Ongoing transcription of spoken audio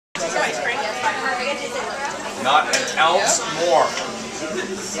Not an ounce more.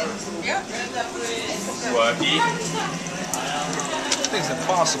 Quirky. Things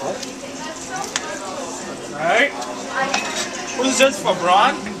impossible. Alright. What is this for,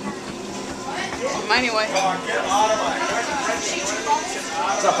 Braun? Anyway.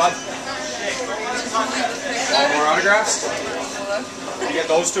 What's up, bud? More autographs? You get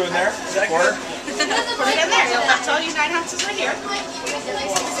those two in there? Quarter? Put it in there. That's all you 9 ounces right here.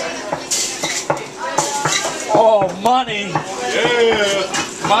 Oh, money.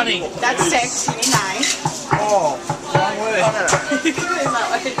 Yeah. Money. That's 6. You need 9. Oh, wrong way.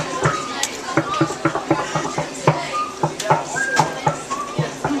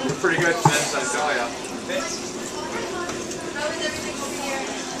 Pretty good sense, I tell ya.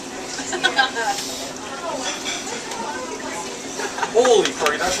 Holy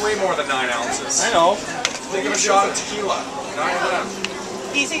Cory, that's way more than 9 ounces. I know. Think of a shot of tequila.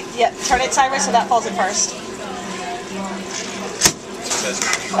 9 Easy. Yeah. Turn it sideways so that falls in first.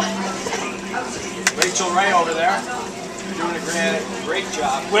 Rachel Ray over there. You're doing a great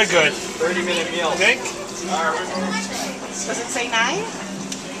job. We're good. 30-minute meal. Think? Does it say 9?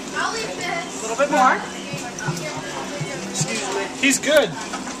 A little bit more. Excuse me. He's good.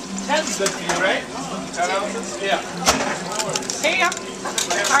 10's good for you, right? 10 ounces? Yeah. Here you go.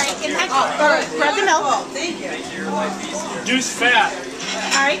 Alright, grab the milk. Make your life easier. Juice fat.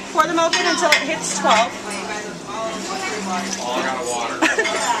 Alright, pour the milk in until it hits 12. All out of water.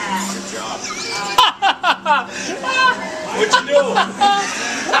 Good job. What'd you do?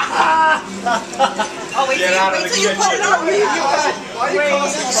 Oh, wait, Get out of the kitchen. Wait.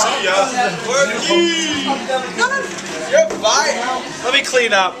 See ya. Quirky. You're fine. Let me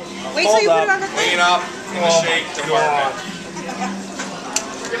clean up. Wait till you put it on the thing. Clean up in the shake department.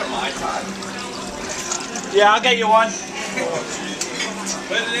 You're gonna my time. Yeah, I'll get you one.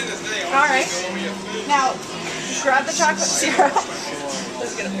 Put it in the thing. Alright. Now, grab the chocolate syrup.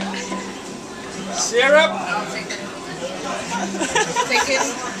 Syrup? Take it.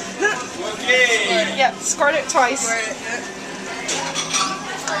 Okay. Yep, squirt it twice.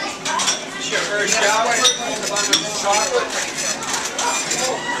 It's your first shower. Chocolate.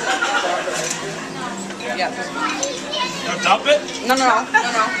 Yep. You dump it? No.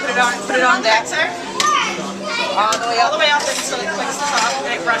 Put it on there. All the way up until it clicks the top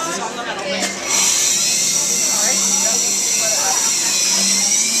and it rests on the middle.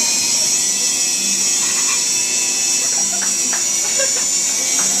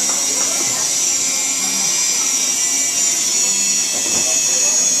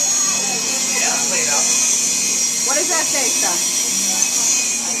 What does that say, son?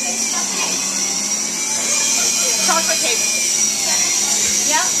 Chocolate cake.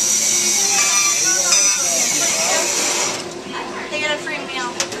 Yeah. They get a free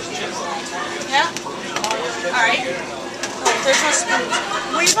meal. Yeah. All right. Oh, there's no spoons.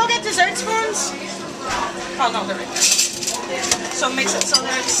 Will you go get dessert spoons? Oh no, they're right there. So mix it so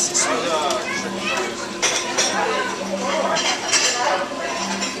that it's smooth.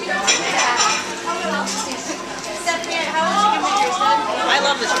 I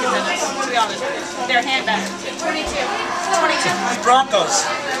love the chicken tenders, to be honest with you. They're hand-bagged. 22. 22. Broncos.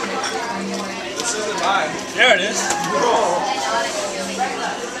 This isn't mine. There it is.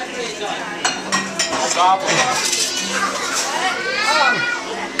 Stop it.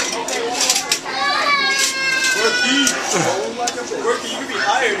 Quirky. Quirky, you could be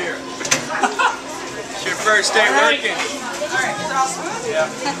hired here. It's your first day working. Alright, is it all smooth? Yeah.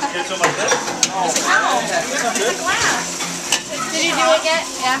 Get some like this. No. It's a glass. Did you do it yet?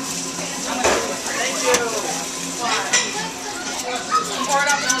 Yeah. Thank you. Pour it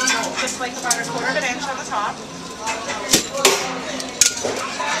up just like about a quarter of an inch on the top.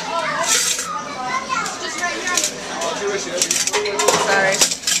 Just right here. Sorry.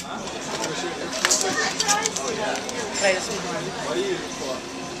 What are you for?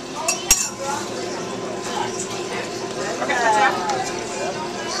 Okay, that's it.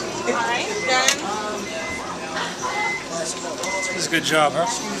 Alright, then. This is a good job, huh?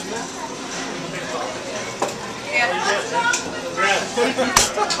 Yeah.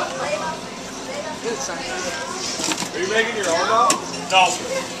 Are you making your own now? No.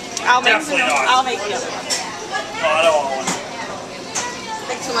 I'll make Definitely not. I'll make the other one. No, I don't want one.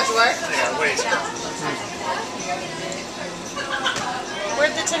 Take too much work? Yeah, wait.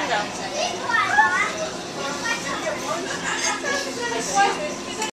 Where'd the tin go?